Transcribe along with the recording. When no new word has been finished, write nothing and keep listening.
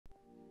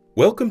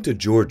Welcome to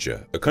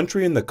Georgia, a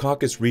country in the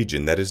Caucasus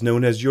region that is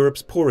known as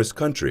Europe's poorest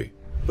country.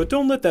 But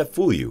don't let that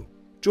fool you.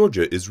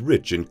 Georgia is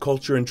rich in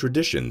culture and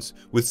traditions,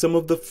 with some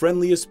of the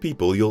friendliest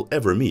people you'll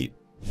ever meet.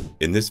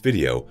 In this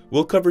video,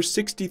 we'll cover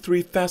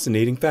 63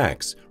 fascinating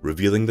facts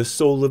revealing the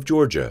soul of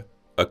Georgia,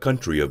 a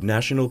country of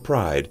national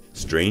pride,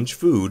 strange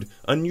food,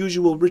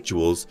 unusual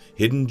rituals,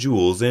 hidden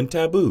jewels, and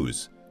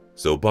taboos.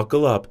 So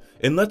buckle up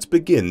and let's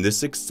begin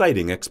this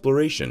exciting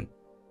exploration.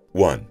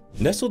 1.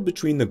 Nestled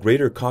between the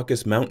Greater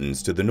Caucasus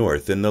Mountains to the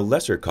north and the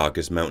Lesser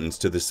Caucasus Mountains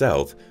to the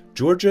south,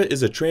 Georgia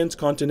is a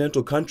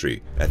transcontinental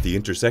country at the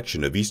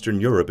intersection of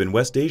Eastern Europe and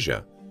West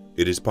Asia.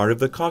 It is part of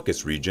the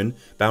Caucasus region,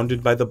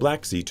 bounded by the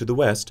Black Sea to the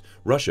west,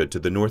 Russia to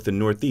the north and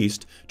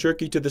northeast,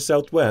 Turkey to the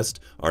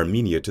southwest,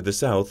 Armenia to the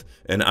south,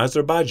 and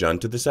Azerbaijan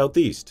to the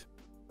southeast.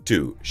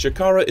 2.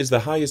 Saqqara is the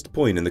highest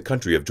point in the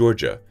country of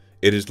Georgia.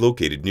 It is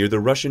located near the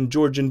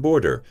Russian-Georgian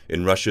border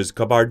in Russia's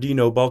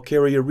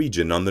Kabardino-Balkaria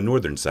region on the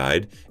northern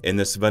side and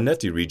the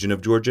Svaneti region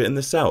of Georgia in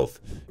the south.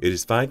 It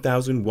is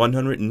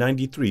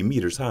 5,193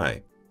 meters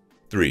high.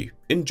 3.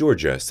 In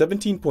Georgia,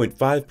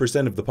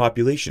 17.5% of the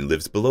population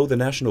lives below the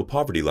national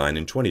poverty line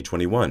in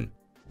 2021.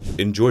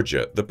 In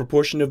Georgia, the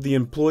proportion of the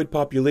employed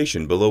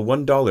population below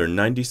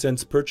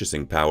 $1.90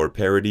 purchasing power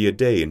parity a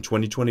day in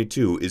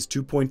 2022 is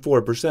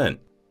 2.4%.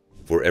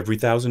 For every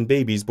 1,000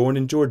 babies born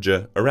in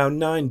Georgia, around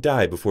 9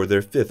 die before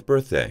their 5th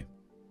birthday.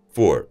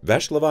 4.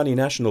 Vashlavani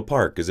National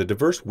Park is a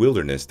diverse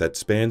wilderness that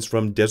spans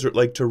from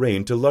desert-like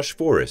terrain to lush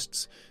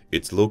forests.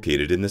 It's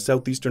located in the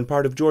southeastern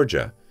part of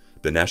Georgia.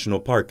 The national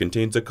park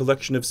contains a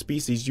collection of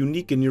species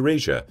unique in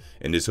Eurasia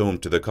and is home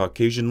to the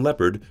Caucasian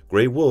leopard,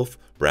 gray wolf,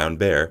 brown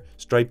bear,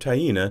 striped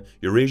hyena,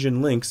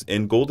 Eurasian lynx,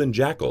 and golden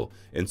jackal,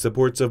 and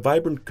supports a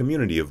vibrant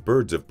community of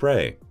birds of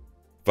prey.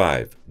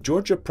 5.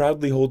 Georgia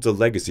proudly holds a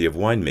legacy of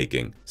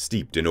winemaking,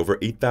 steeped in over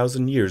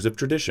 8,000 years of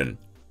tradition.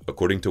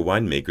 According to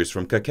winemakers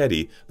from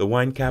Kakheti, the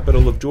wine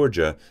capital of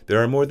Georgia,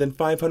 there are more than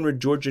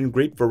 500 Georgian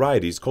grape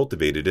varieties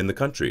cultivated in the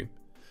country.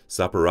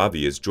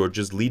 Saperavi is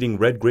Georgia's leading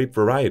red grape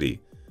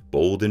variety.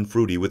 Bold and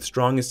fruity with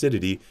strong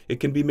acidity,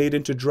 it can be made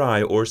into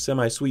dry or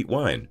semi-sweet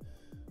wine.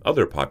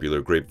 Other popular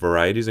grape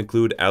varieties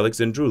include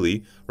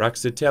Alexandruli,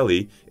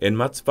 Raksiteli, and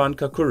Matsvan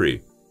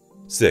Kakuri.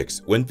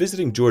 6. When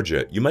visiting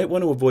Georgia, you might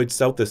want to avoid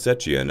South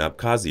Ossetia and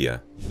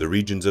Abkhazia. The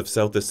regions of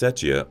South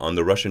Ossetia on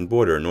the Russian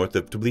border north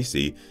of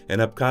Tbilisi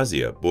and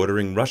Abkhazia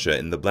bordering Russia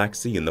in the Black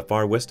Sea in the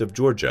far west of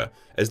Georgia,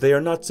 as they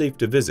are not safe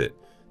to visit.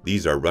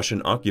 These are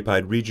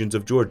Russian-occupied regions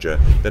of Georgia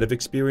that have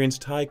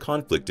experienced high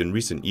conflict in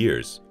recent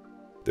years.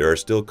 There are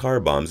still car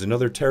bombs and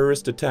other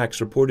terrorist attacks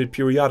reported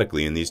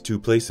periodically in these two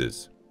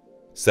places.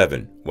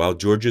 7. While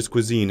Georgia's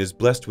cuisine is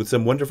blessed with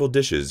some wonderful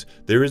dishes,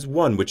 there is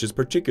one which is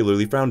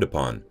particularly frowned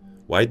upon.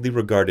 Widely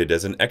regarded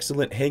as an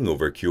excellent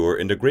hangover cure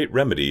and a great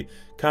remedy,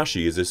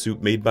 kashi is a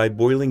soup made by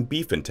boiling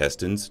beef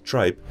intestines,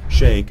 tripe,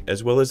 shank,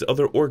 as well as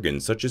other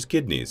organs such as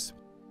kidneys.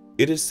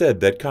 It is said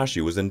that kashi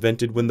was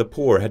invented when the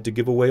poor had to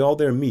give away all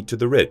their meat to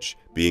the rich,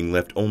 being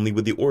left only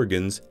with the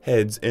organs,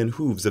 heads, and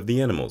hooves of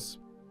the animals.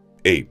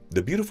 8.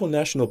 The beautiful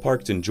national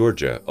parks in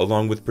Georgia,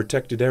 along with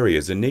protected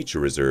areas and nature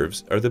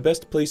reserves, are the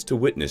best place to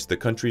witness the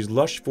country's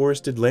lush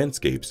forested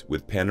landscapes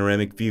with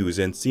panoramic views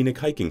and scenic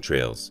hiking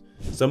trails.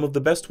 Some of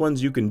the best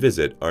ones you can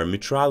visit are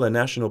Mitrala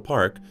National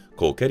Park,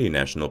 Kolkheti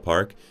National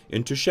Park,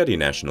 and Tusheti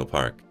National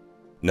Park.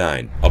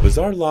 9. A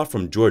bizarre law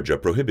from Georgia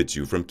prohibits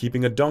you from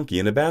keeping a donkey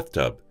in a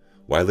bathtub.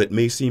 While it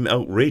may seem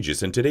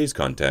outrageous in today's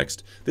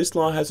context, this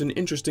law has an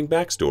interesting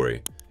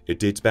backstory. It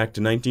dates back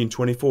to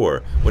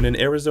 1924, when an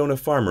Arizona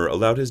farmer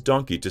allowed his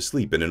donkey to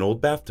sleep in an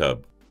old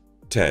bathtub.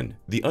 10.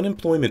 The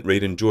unemployment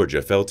rate in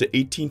Georgia fell to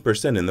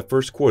 18% in the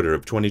first quarter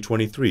of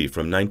 2023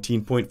 from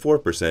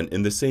 19.4%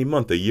 in the same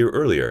month a year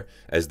earlier,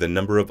 as the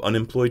number of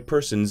unemployed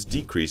persons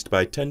decreased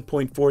by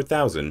 10.4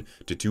 thousand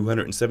to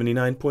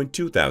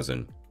 279.2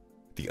 thousand.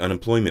 The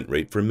unemployment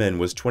rate for men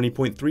was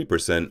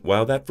 20.3%,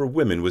 while that for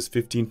women was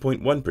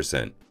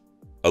 15.1%.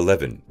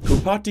 11.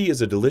 Kupati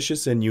is a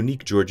delicious and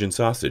unique Georgian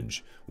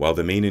sausage. While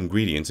the main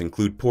ingredients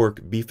include pork,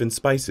 beef, and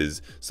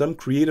spices, some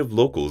creative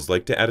locals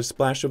like to add a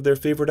splash of their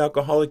favorite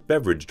alcoholic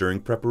beverage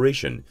during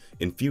preparation,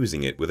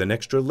 infusing it with an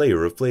extra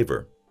layer of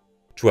flavor.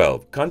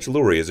 12.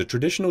 Kanchaluri is a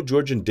traditional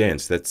Georgian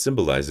dance that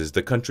symbolizes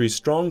the country's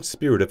strong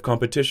spirit of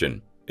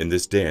competition. In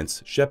this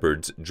dance,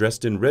 shepherds,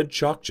 dressed in red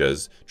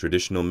chokchas,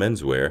 traditional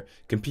menswear,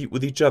 compete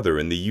with each other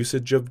in the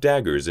usage of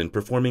daggers and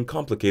performing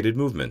complicated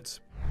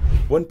movements.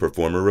 One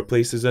performer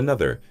replaces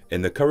another,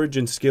 and the courage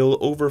and skill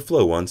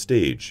overflow on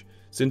stage.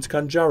 Since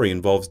Kanjari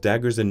involves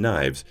daggers and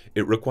knives,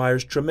 it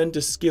requires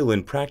tremendous skill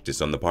and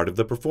practice on the part of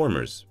the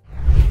performers.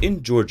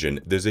 In Georgian,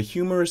 there's a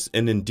humorous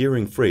and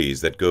endearing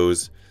phrase that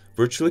goes,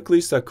 Virchlikli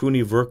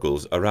sakuni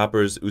verkals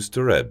arapers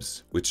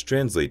usturebs, which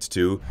translates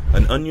to,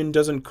 an onion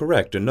doesn't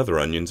correct another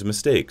onion's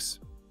mistakes.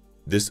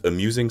 This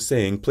amusing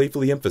saying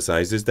playfully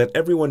emphasizes that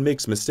everyone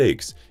makes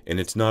mistakes, and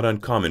it's not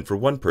uncommon for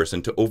one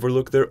person to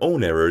overlook their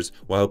own errors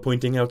while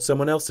pointing out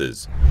someone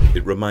else's.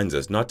 It reminds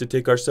us not to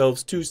take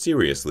ourselves too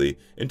seriously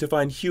and to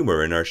find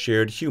humor in our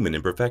shared human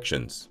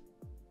imperfections.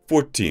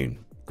 14.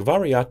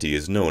 Gvariyati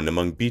is known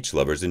among beach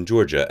lovers in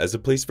Georgia as a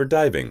place for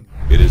diving.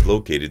 It is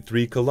located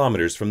 3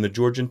 kilometers from the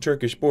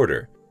Georgian-Turkish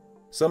border.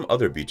 Some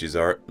other beaches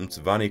are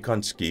Mtsvani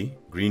Konski,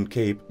 Green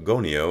Cape,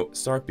 Gonio,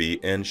 Sarpi,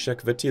 and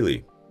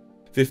Shekvetili.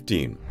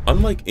 15.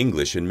 Unlike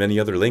English and many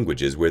other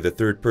languages where the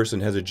third person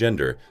has a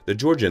gender, the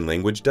Georgian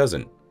language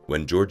doesn't.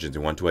 When Georgians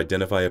want to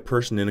identify a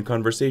person in a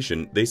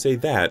conversation, they say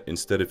that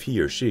instead of he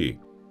or she.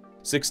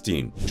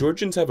 16.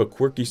 Georgians have a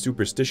quirky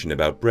superstition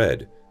about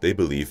bread. They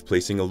believe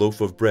placing a loaf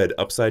of bread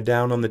upside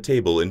down on the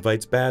table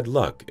invites bad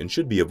luck and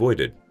should be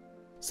avoided.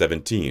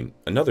 17.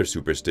 Another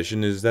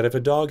superstition is that if a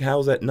dog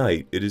howls at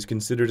night, it is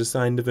considered a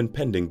sign of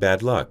impending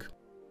bad luck.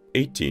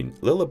 18.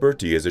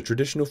 Liliberti is a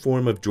traditional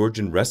form of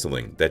Georgian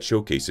wrestling that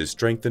showcases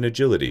strength and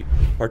agility.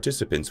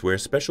 Participants wear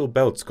special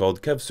belts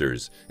called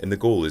kevsers, and the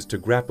goal is to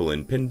grapple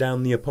and pin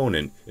down the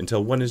opponent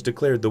until one is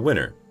declared the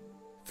winner.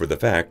 For the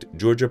fact,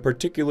 Georgia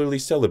particularly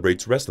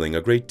celebrates wrestling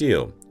a great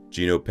deal.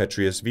 Gino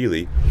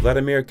Petriashvili,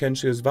 Vladimir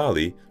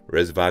Kenchesvali,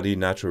 Rezvadi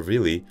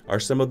Natrovili are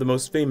some of the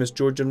most famous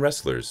Georgian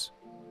wrestlers.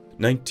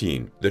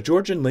 19. The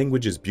Georgian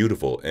language is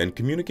beautiful, and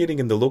communicating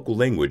in the local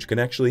language can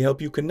actually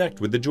help you connect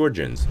with the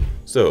Georgians.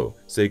 So,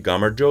 say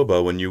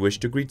Gamarjoba when you wish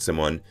to greet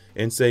someone,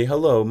 and say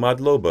hello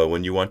Madloba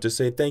when you want to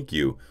say thank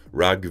you,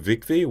 Rag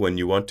Vikvi when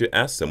you want to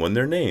ask someone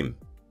their name.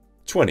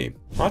 20.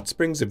 Hot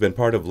springs have been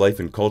part of life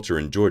and culture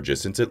in Georgia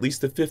since at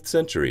least the 5th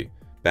century.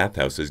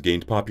 Bathhouses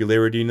gained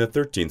popularity in the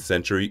 13th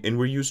century and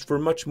were used for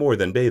much more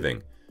than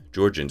bathing.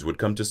 Georgians would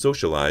come to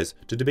socialize,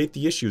 to debate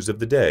the issues of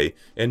the day,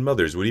 and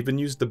mothers would even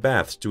use the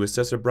baths to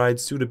assess a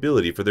bride's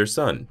suitability for their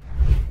son.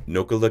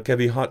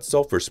 Nokalakevi Hot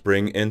Sulfur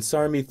Spring and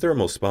Sarmi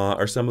Thermal Spa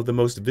are some of the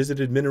most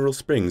visited mineral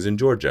springs in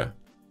Georgia.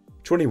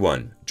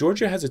 21.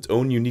 Georgia has its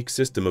own unique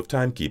system of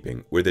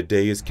timekeeping, where the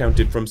day is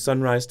counted from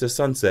sunrise to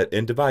sunset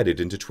and divided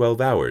into 12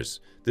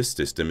 hours. This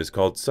system is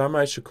called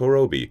Sarmai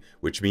Shikorobi,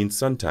 which means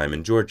sun time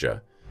in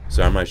Georgia.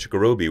 Sarmai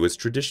Shikorobi was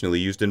traditionally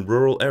used in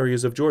rural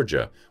areas of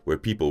Georgia, where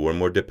people were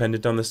more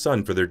dependent on the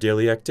sun for their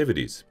daily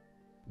activities.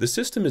 The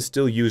system is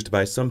still used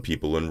by some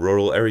people in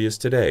rural areas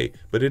today,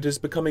 but it is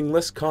becoming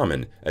less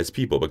common as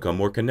people become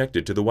more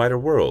connected to the wider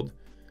world.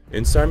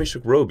 In Sarmi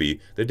Shikorobi,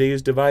 the day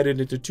is divided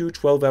into 2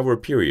 12-hour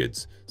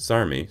periods,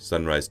 Sarmi,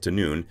 sunrise to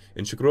noon,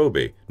 and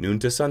Shikorobi, noon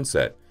to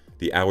sunset.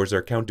 The hours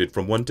are counted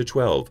from 1 to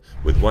 12,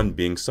 with 1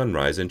 being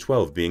sunrise and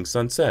 12 being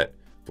sunset.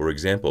 For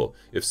example,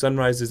 if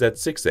sunrise is at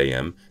 6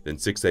 a.m., then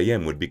 6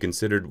 a.m. would be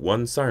considered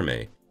 1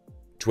 Sarme.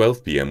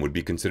 12 p.m. would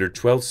be considered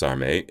 12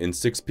 Sarme, and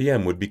 6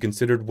 p.m. would be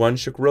considered 1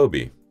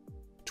 Shikorobi.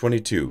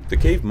 22. The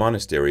cave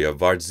monastery of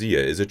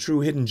Vardzia is a true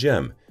hidden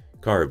gem.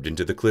 Carved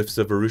into the cliffs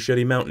of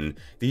Arusheti Mountain,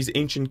 these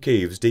ancient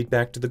caves date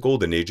back to the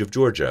Golden Age of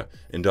Georgia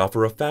and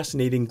offer a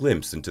fascinating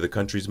glimpse into the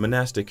country's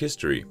monastic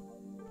history.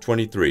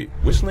 23.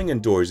 Whistling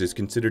indoors is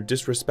considered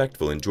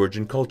disrespectful in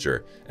Georgian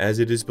culture, as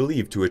it is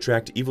believed to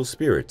attract evil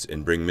spirits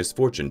and bring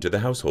misfortune to the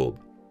household.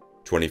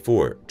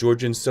 24.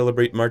 Georgians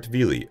celebrate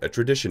Martvili, a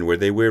tradition where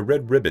they wear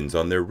red ribbons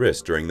on their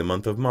wrists during the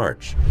month of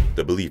March.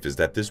 The belief is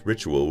that this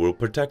ritual will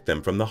protect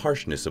them from the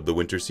harshness of the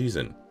winter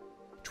season.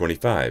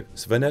 25.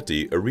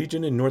 Svaneti, a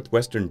region in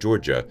northwestern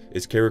Georgia,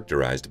 is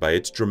characterized by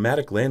its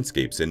dramatic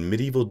landscapes and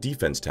medieval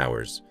defense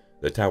towers.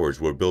 The towers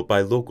were built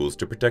by locals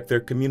to protect their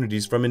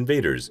communities from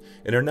invaders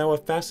and are now a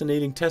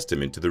fascinating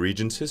testament to the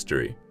region's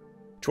history.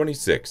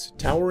 26.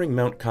 Towering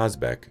Mount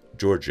Kazbek,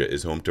 Georgia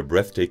is home to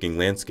breathtaking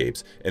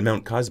landscapes, and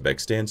Mount Kazbek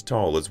stands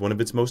tall as one of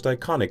its most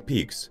iconic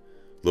peaks.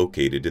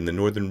 Located in the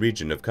northern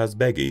region of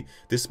Kazbegi,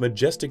 this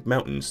majestic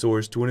mountain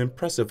soars to an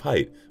impressive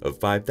height of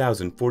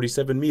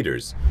 5,047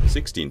 meters,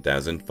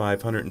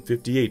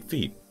 16,558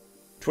 feet.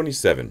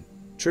 27.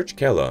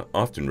 Churchkela,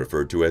 often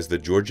referred to as the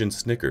Georgian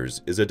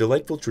Snickers, is a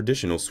delightful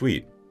traditional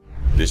sweet.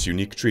 This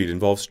unique treat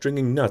involves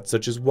stringing nuts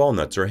such as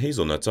walnuts or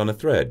hazelnuts on a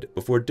thread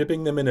before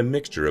dipping them in a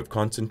mixture of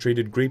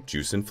concentrated grape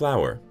juice and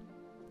flour.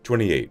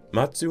 28.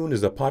 Matsun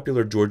is a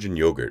popular Georgian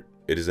yogurt.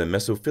 It is a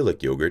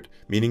mesophilic yogurt,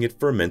 meaning it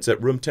ferments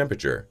at room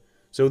temperature.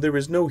 So there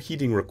is no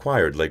heating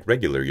required like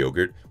regular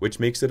yogurt, which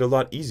makes it a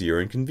lot easier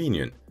and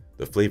convenient.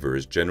 The flavor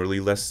is generally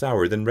less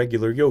sour than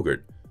regular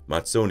yogurt.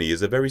 Matsoni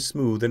is a very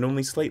smooth and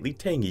only slightly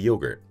tangy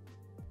yogurt.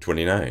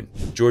 29.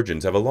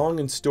 Georgians have a long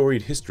and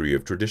storied history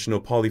of traditional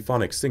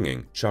polyphonic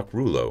singing.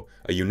 Chakrulo,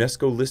 a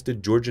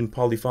UNESCO-listed Georgian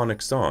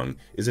polyphonic song,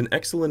 is an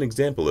excellent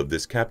example of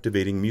this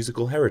captivating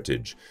musical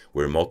heritage,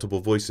 where multiple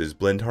voices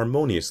blend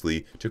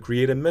harmoniously to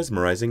create a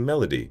mesmerizing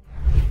melody.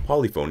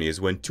 Polyphony is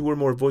when 2 or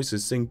more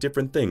voices sing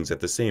different things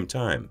at the same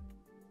time.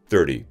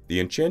 30. The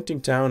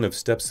enchanting town of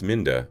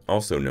Stepsminda,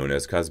 also known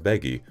as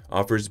Kazbegi,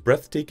 offers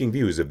breathtaking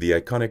views of the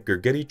iconic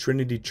Gergeti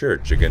Trinity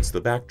Church against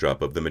the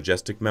backdrop of the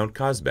majestic Mount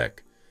Kazbek.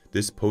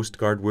 This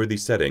postcard-worthy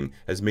setting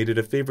has made it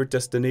a favorite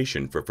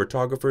destination for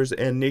photographers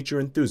and nature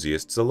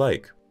enthusiasts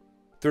alike.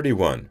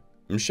 31.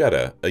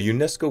 Msheta, a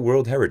UNESCO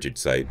World Heritage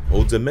Site,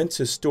 holds immense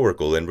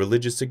historical and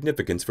religious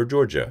significance for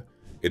Georgia.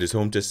 It is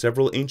home to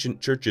several ancient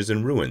churches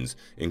and ruins,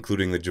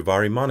 including the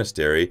Javari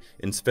Monastery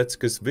and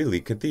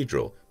Svetskasvili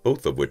Cathedral,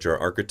 both of which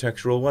are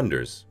architectural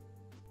wonders.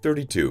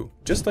 32.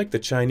 Just like the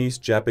Chinese,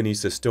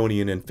 Japanese,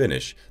 Estonian, and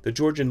Finnish, the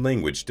Georgian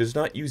language does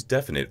not use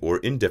definite or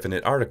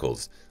indefinite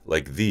articles,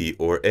 like the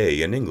or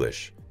a in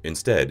English.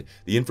 Instead,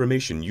 the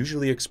information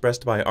usually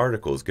expressed by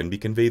articles can be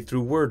conveyed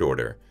through word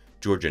order.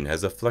 Georgian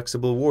has a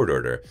flexible word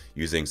order,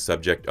 using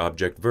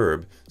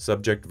subject-object-verb,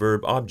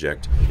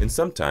 subject-verb-object, and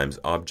sometimes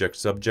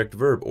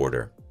object-subject-verb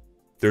order.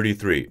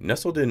 33.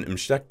 Nestled in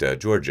Mshtekta,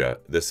 Georgia,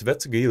 the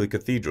Svetsgili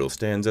Cathedral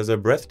stands as a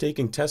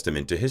breathtaking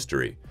testament to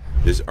history.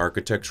 This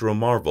architectural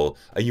marvel,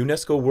 a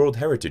UNESCO World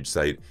Heritage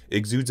Site,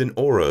 exudes an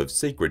aura of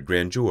sacred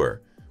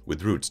grandeur.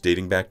 With roots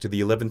dating back to the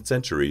 11th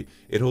century,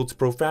 it holds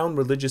profound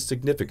religious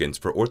significance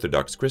for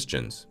Orthodox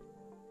Christians.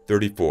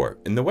 34.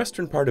 In the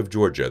western part of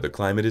Georgia, the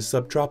climate is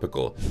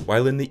subtropical,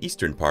 while in the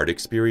eastern part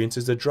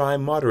experiences a dry,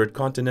 moderate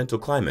continental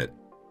climate.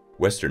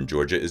 Western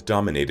Georgia is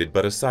dominated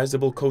by a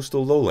sizable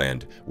coastal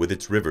lowland, with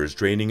its rivers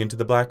draining into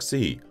the Black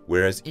Sea,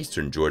 whereas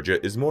eastern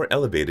Georgia is more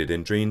elevated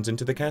and drains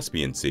into the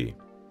Caspian Sea.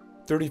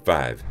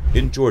 35.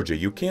 In Georgia,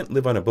 you can't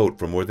live on a boat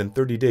for more than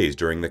 30 days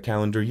during the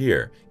calendar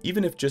year,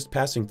 even if just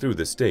passing through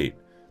the state.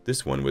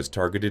 This one was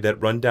targeted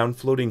at rundown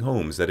floating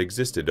homes that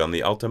existed on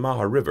the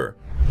Altamaha River.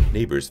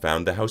 Neighbors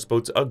found the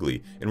houseboats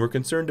ugly and were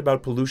concerned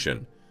about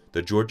pollution.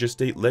 The Georgia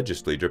State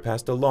Legislature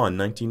passed a law in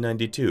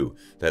 1992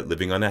 that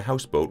living on a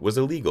houseboat was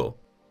illegal.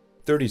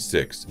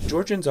 36.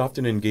 Georgians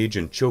often engage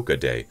in Choka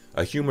Day,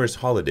 a humorous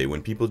holiday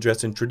when people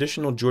dress in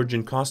traditional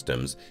Georgian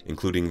costumes,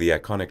 including the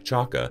iconic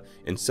chaka,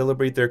 and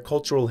celebrate their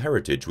cultural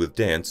heritage with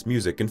dance,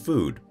 music, and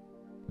food.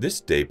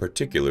 This day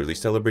particularly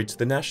celebrates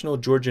the national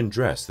Georgian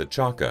dress, the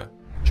chaka.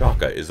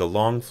 Chaka is a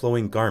long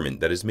flowing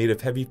garment that is made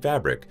of heavy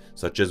fabric,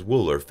 such as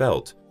wool or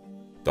felt.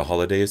 The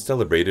holiday is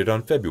celebrated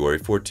on February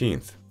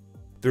 14th.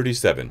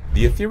 37.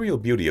 The ethereal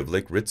beauty of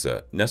Lake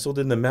Ritsa, nestled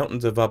in the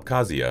mountains of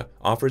Abkhazia,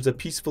 offers a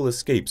peaceful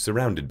escape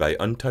surrounded by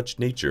untouched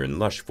nature and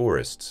lush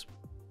forests.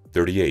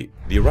 38.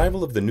 The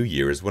arrival of the New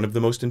Year is one of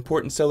the most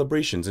important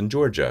celebrations in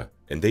Georgia,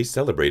 and they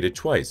celebrate it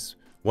twice.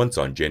 Once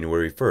on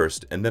January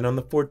 1st and then on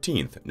the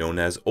 14th, known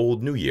as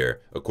Old New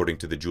Year, according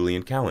to the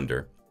Julian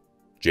calendar.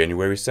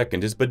 January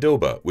 2nd is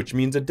Badoba, which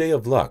means a day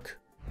of luck.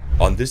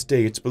 On this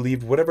day, it's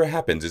believed whatever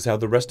happens is how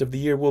the rest of the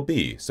year will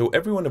be, so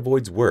everyone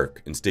avoids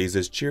work and stays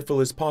as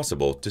cheerful as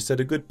possible to set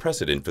a good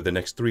precedent for the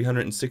next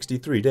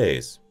 363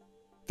 days.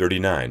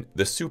 39.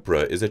 The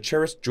Supra is a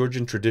cherished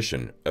Georgian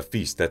tradition, a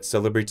feast that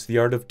celebrates the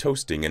art of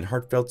toasting and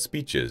heartfelt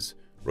speeches.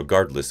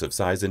 Regardless of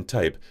size and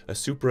type, a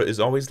Supra is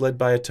always led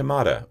by a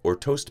tamada, or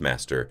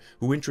toastmaster,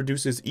 who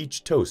introduces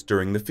each toast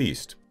during the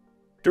feast.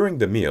 During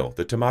the meal,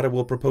 the tamada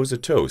will propose a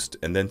toast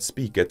and then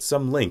speak at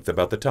some length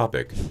about the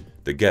topic.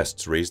 The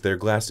guests raise their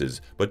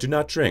glasses, but do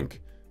not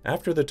drink.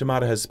 After the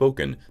tamada has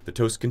spoken, the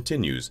toast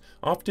continues,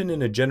 often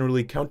in a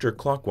generally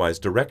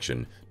counterclockwise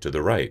direction, to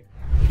the right.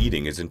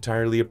 Eating is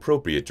entirely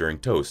appropriate during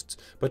toasts,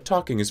 but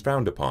talking is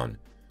frowned upon.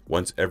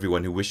 Once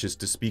everyone who wishes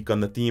to speak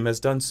on the theme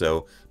has done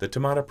so, the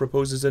tamada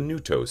proposes a new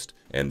toast,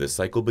 and the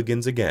cycle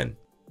begins again.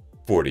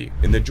 40.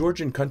 In the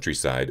Georgian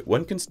countryside,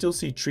 one can still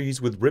see trees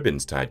with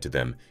ribbons tied to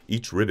them,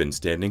 each ribbon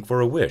standing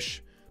for a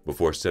wish.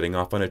 Before setting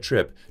off on a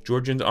trip,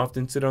 Georgians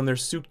often sit on their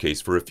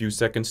suitcase for a few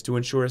seconds to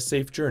ensure a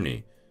safe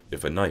journey.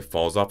 If a knife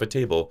falls off a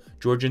table,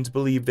 Georgians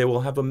believe they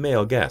will have a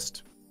male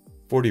guest.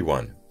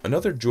 41.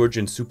 Another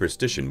Georgian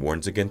superstition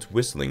warns against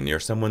whistling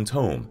near someone's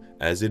home,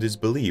 as it is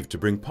believed to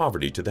bring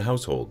poverty to the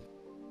household.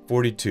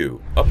 42.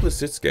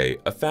 Uplisitske,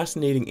 a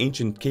fascinating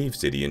ancient cave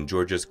city in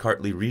Georgia's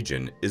Kartli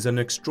region, is an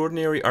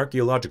extraordinary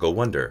archaeological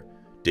wonder.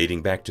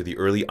 Dating back to the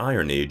early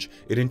Iron Age,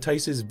 it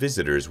entices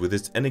visitors with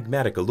its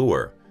enigmatic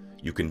allure.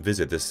 You can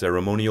visit the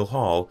ceremonial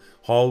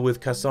hall with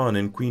Kasan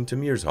and Queen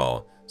Tamir's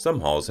hall.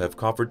 Some halls have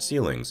coffered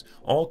ceilings,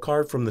 all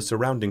carved from the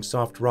surrounding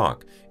soft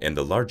rock, and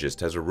the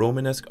largest has a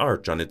Romanesque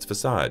arch on its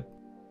facade.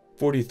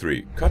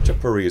 43.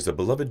 Khachapuri is a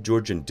beloved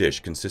Georgian dish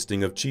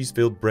consisting of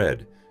cheese-filled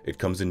bread. It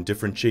comes in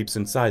different shapes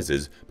and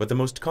sizes, but the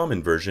most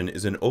common version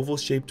is an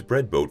oval-shaped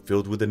bread boat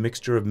filled with a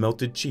mixture of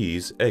melted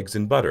cheese, eggs,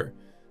 and butter.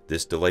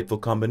 This delightful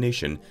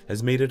combination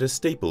has made it a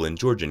staple in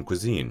Georgian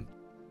cuisine.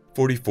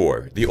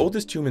 44. The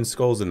oldest human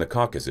skulls in the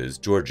Caucasus,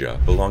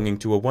 Georgia, belonging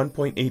to a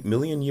 1.8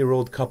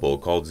 million-year-old couple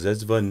called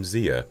Zezva and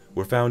Zia,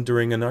 were found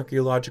during an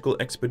archaeological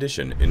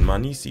expedition in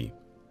Manisi.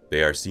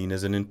 They are seen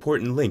as an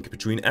important link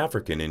between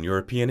African and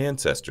European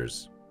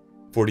ancestors.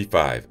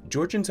 45.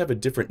 Georgians have a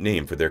different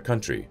name for their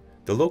country.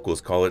 The locals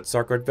call it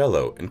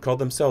Sarkartvelo and call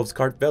themselves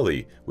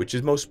Kartveli, which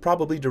is most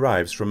probably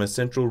derives from a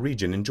central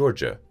region in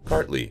Georgia,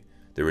 Kartli.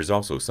 There is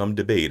also some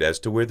debate as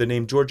to where the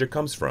name Georgia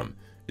comes from.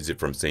 Is it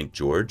from St.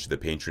 George, the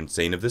patron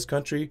saint of this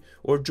country,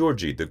 or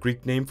Georgi, the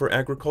Greek name for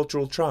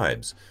agricultural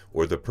tribes,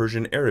 or the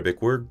Persian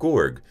Arabic word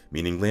Gorg,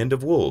 meaning land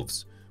of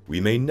wolves?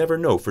 We may never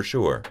know for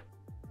sure.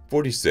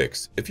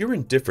 46. If you're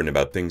indifferent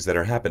about things that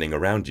are happening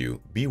around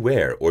you,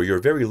 beware, or you're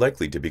very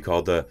likely to be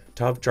called a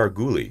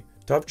Tavcharguli.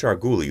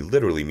 Tavcharguli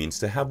literally means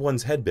to have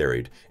one's head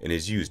buried, and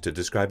is used to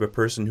describe a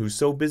person who's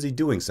so busy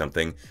doing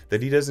something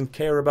that he doesn't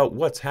care about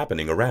what's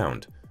happening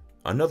around.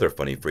 Another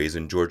funny phrase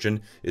in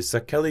Georgian is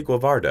sakeli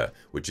govarda,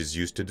 which is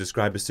used to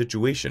describe a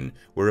situation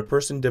where a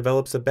person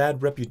develops a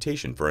bad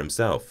reputation for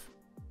himself.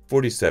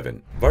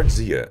 47.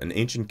 Vardzia, an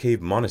ancient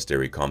cave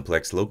monastery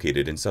complex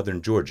located in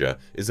southern Georgia,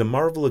 is a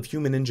marvel of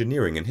human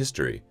engineering and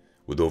history.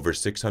 With over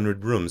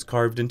 600 rooms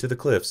carved into the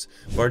cliffs,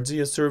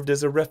 Vardzia served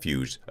as a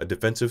refuge, a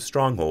defensive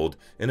stronghold,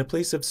 and a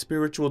place of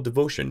spiritual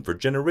devotion for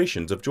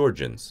generations of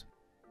Georgians.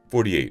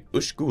 48.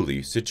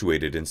 Ushguli,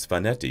 situated in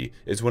Svaneti,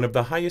 is one of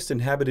the highest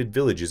inhabited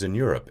villages in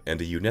Europe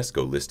and a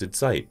UNESCO-listed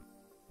site.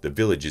 The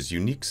village's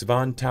unique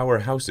Svan Tower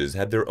houses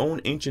had their own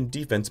ancient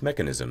defense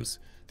mechanisms.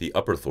 The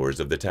upper floors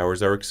of the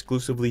towers are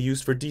exclusively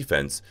used for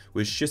defense,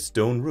 with schist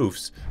stone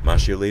roofs,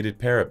 machicolated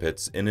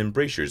parapets, and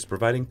embrasures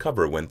providing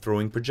cover when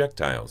throwing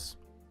projectiles.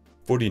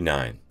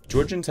 49.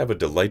 Georgians have a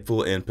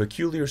delightful and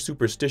peculiar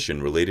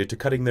superstition related to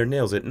cutting their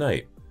nails at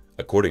night.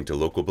 According to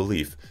local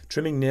belief,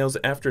 trimming nails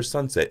after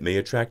sunset may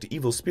attract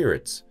evil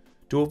spirits.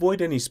 To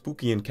avoid any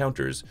spooky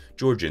encounters,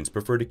 Georgians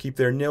prefer to keep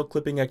their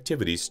nail-clipping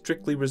activities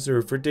strictly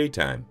reserved for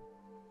daytime.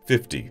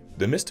 50.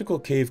 The mystical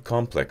cave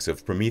complex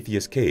of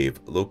Prometheus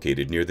Cave,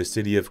 located near the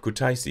city of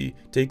Kutaisi,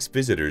 takes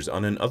visitors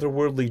on an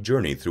otherworldly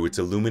journey through its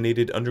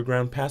illuminated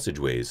underground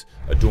passageways,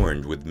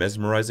 adorned with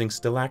mesmerizing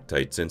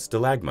stalactites and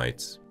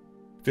stalagmites.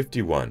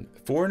 51.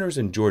 Foreigners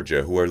in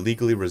Georgia who are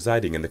legally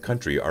residing in the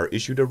country are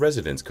issued a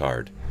residence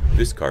card.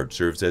 This card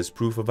serves as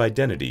proof of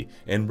identity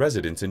and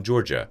residence in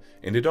Georgia,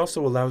 and it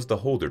also allows the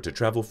holder to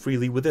travel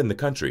freely within the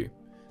country.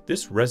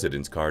 This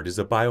residence card is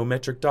a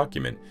biometric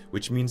document,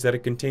 which means that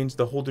it contains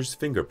the holder's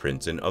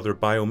fingerprints and other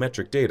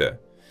biometric data.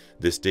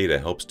 This data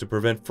helps to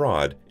prevent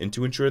fraud and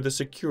to ensure the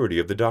security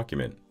of the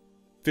document.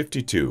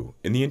 52.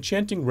 In the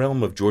enchanting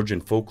realm of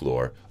Georgian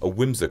folklore, a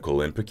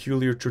whimsical and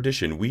peculiar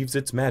tradition weaves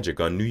its magic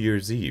on New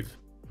Year's Eve.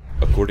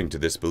 According to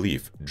this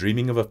belief,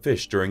 dreaming of a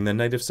fish during the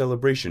night of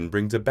celebration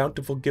brings a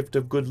bountiful gift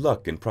of good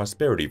luck and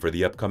prosperity for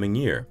the upcoming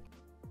year.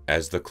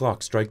 As the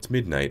clock strikes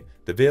midnight,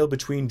 the veil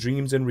between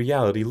dreams and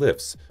reality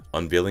lifts,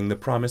 unveiling the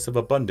promise of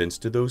abundance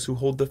to those who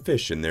hold the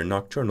fish in their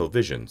nocturnal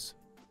visions.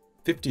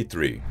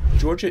 53.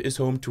 Georgia is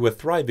home to a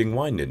thriving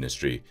wine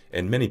industry,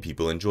 and many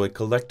people enjoy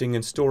collecting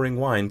and storing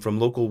wine from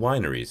local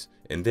wineries,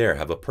 and there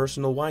have a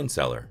personal wine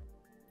cellar.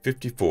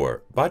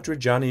 54.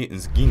 Badrejani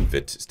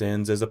Nzginvit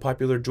stands as a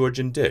popular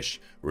Georgian dish,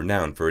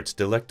 renowned for its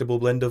delectable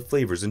blend of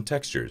flavors and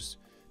textures.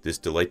 This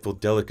delightful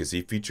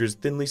delicacy features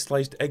thinly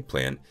sliced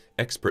eggplant,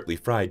 expertly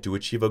fried to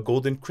achieve a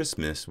golden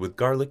crispness with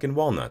garlic and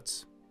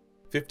walnuts.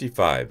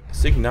 55.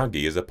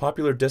 Signagi is a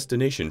popular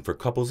destination for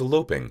couples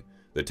eloping.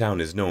 The town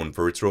is known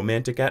for its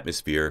romantic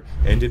atmosphere,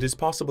 and it is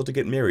possible to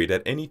get married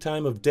at any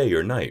time of day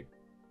or night.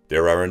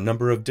 There are a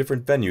number of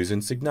different venues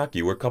in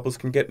Signaki where couples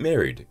can get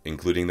married,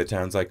 including the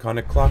town's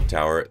iconic clock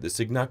tower, the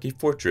Signaki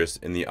Fortress,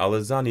 and the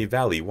Alazani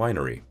Valley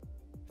Winery.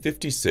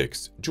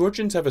 56.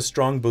 Georgians have a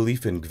strong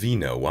belief in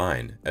gvina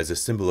wine as a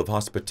symbol of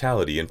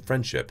hospitality and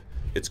friendship.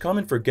 It's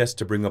common for guests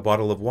to bring a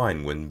bottle of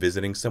wine when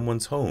visiting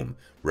someone's home,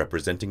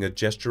 representing a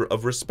gesture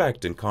of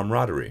respect and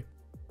camaraderie.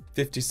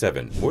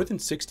 57. More than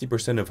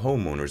 60% of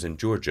homeowners in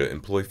Georgia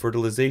employ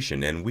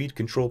fertilization and weed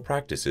control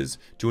practices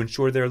to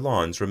ensure their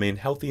lawns remain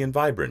healthy and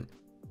vibrant.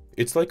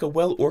 It's like a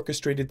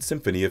well-orchestrated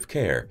symphony of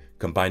care,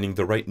 combining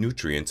the right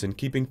nutrients and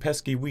keeping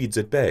pesky weeds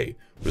at bay,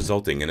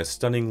 resulting in a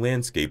stunning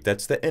landscape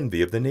that's the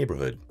envy of the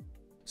neighborhood.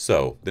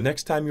 So, the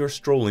next time you're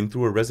strolling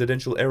through a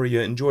residential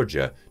area in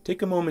Georgia,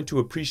 take a moment to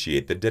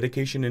appreciate the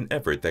dedication and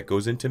effort that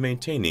goes into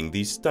maintaining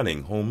these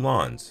stunning home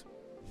lawns.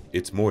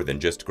 It's more than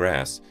just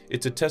grass,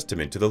 it's a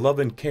testament to the love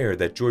and care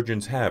that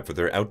Georgians have for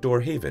their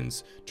outdoor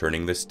havens,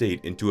 turning the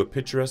state into a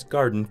picturesque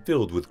garden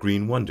filled with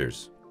green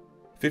wonders.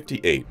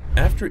 58.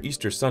 After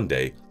Easter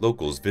Sunday,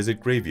 locals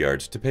visit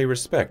graveyards to pay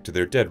respect to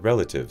their dead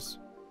relatives.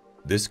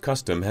 This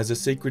custom has a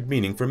sacred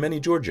meaning for many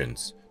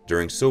Georgians.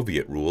 During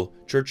Soviet rule,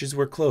 churches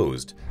were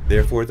closed,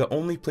 therefore the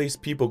only place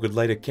people could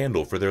light a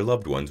candle for their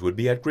loved ones would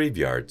be at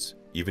graveyards.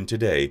 Even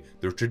today,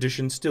 the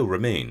tradition still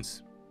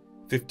remains.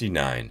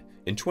 59.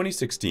 In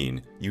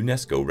 2016,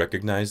 UNESCO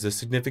recognized the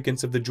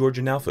significance of the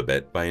Georgian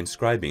alphabet by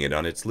inscribing it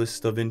on its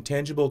list of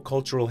intangible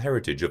cultural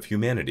heritage of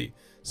humanity,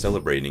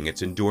 celebrating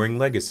its enduring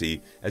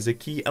legacy as a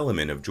key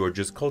element of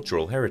Georgia's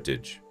cultural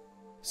heritage.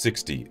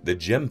 60. The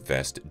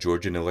GEMFest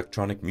Georgian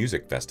Electronic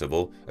Music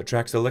Festival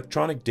attracts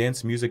electronic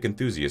dance music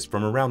enthusiasts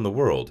from around the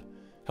world.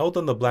 Held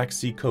on the Black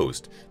Sea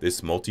coast,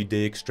 this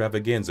multi-day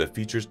extravaganza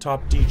features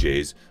top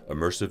DJs,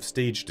 immersive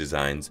stage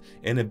designs,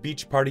 and a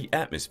beach party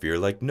atmosphere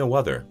like no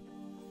other.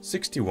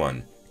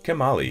 61.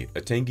 Kemali, a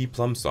tangy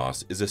plum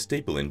sauce, is a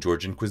staple in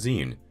Georgian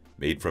cuisine.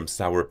 Made from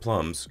sour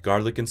plums,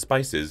 garlic, and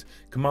spices,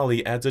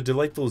 kemali adds a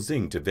delightful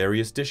zing to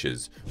various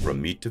dishes,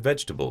 from meat to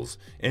vegetables,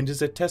 and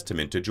is a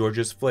testament to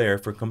Georgia's flair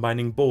for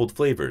combining bold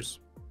flavors.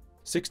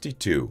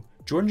 62.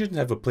 Georgians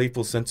have a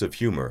playful sense of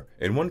humor,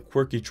 and one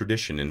quirky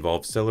tradition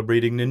involves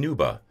celebrating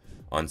Nanuba.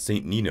 On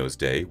St. Nino's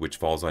Day, which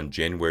falls on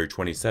January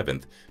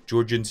 27th,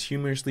 Georgians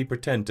humorously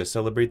pretend to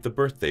celebrate the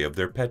birthday of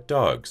their pet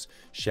dogs,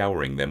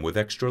 showering them with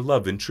extra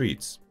love and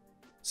treats.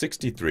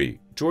 63.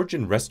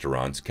 Georgian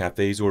restaurants,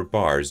 cafes, or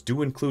bars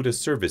do include a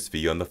service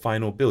fee on the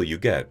final bill you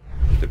get.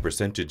 The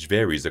percentage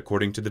varies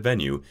according to the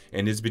venue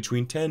and is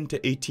between 10 to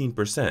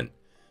 18%.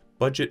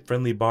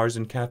 Budget-friendly bars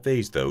and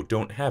cafes, though,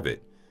 don't have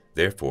it.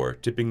 Therefore,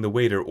 tipping the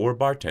waiter or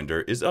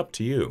bartender is up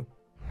to you.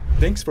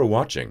 Thanks for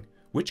watching.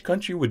 Which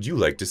country would you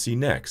like to see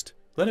next?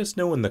 Let us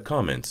know in the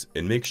comments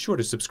and make sure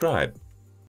to subscribe.